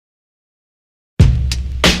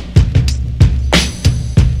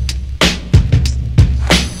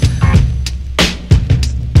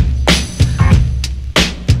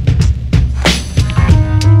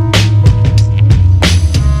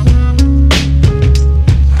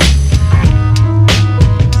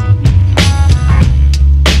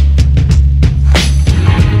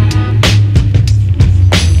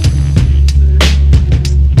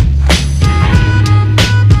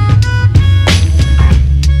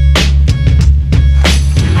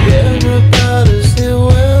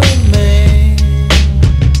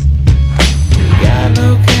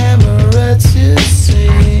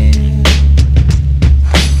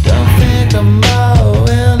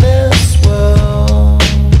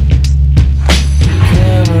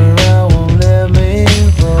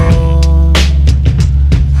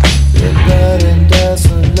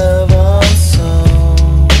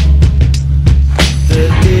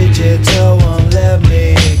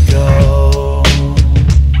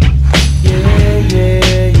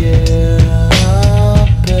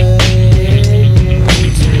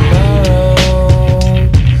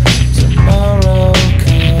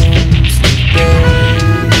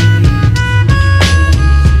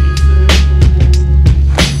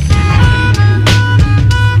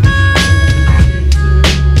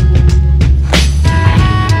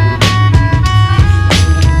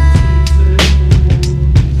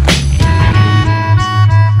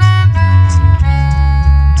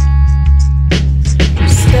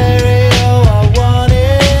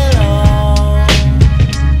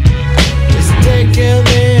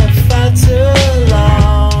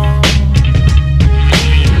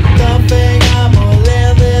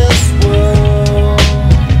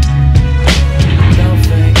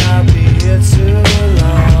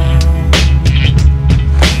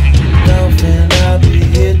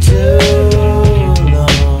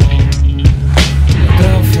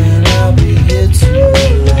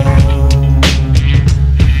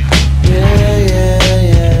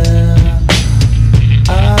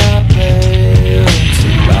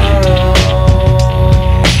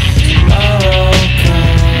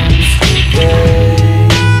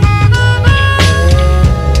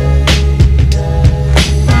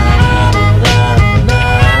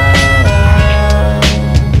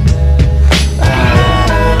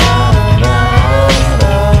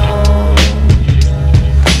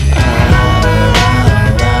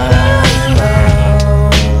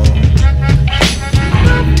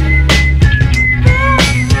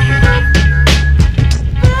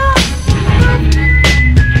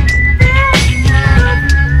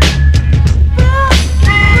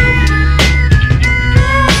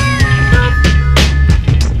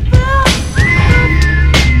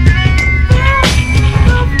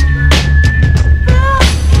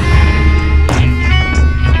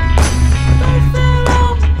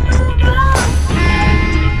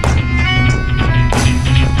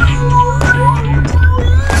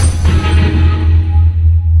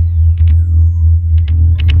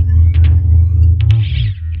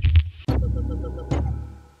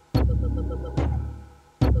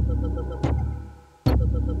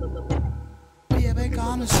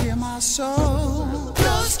gonna steal my soul.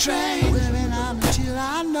 Ghost train, Living out until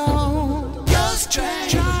I know. ghost train,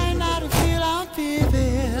 Trying not to feel I'm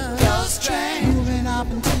feeling. ghost train, Moving up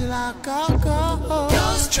until I go.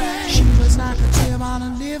 ghost train, She was like a tip on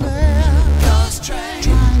a liver. ghost train,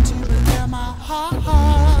 Trying to believe my heart.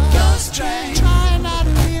 ghost train, Trying not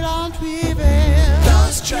to feel I'm feeling.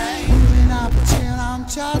 ghost train, Moving up until I'm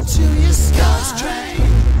taught to you.